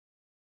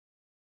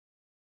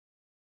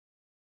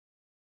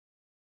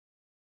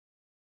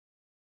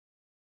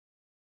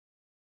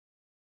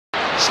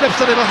Slips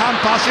the little hand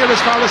pass here as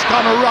far as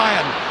Conor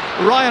Ryan.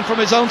 Ryan from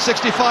his own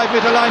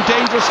 65-metre line,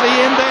 dangerously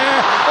in there,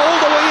 all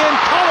the way in.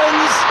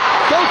 Collins,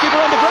 goalkeeper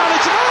on the ground,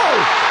 it's a goal.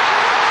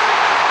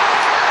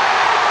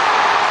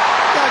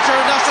 Yeah,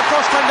 Gerard, that's the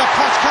first time that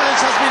Pat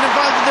Collins has been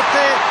involved in the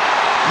play.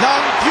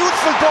 Long,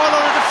 beautiful ball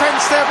on the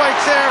defence there by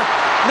Clare.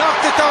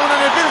 Knocked it down,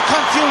 and a bit of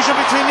confusion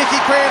between Nicky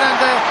Quaid and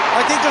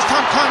I think just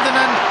Tom Condon,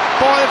 and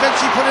ball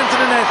eventually put into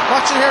the net.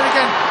 Watch it here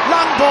again,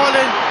 long ball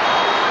in.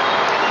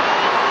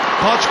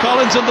 Podge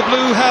Collins in the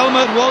blue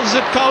helmet. Was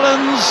it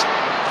Collins?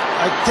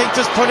 I think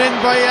just put in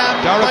by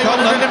one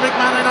of the Limerick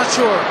man, I'm not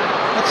sure.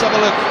 Let's have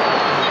a look.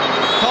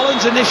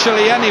 Collins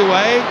initially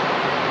anyway.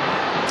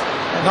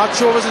 I'm not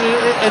sure was it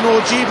an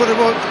OG, but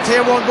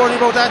Clare won't worry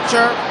about that,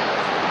 Ger.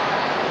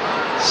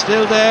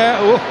 Still there.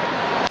 Oh.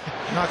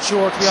 Not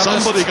sure, to be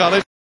honest. Somebody got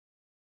it.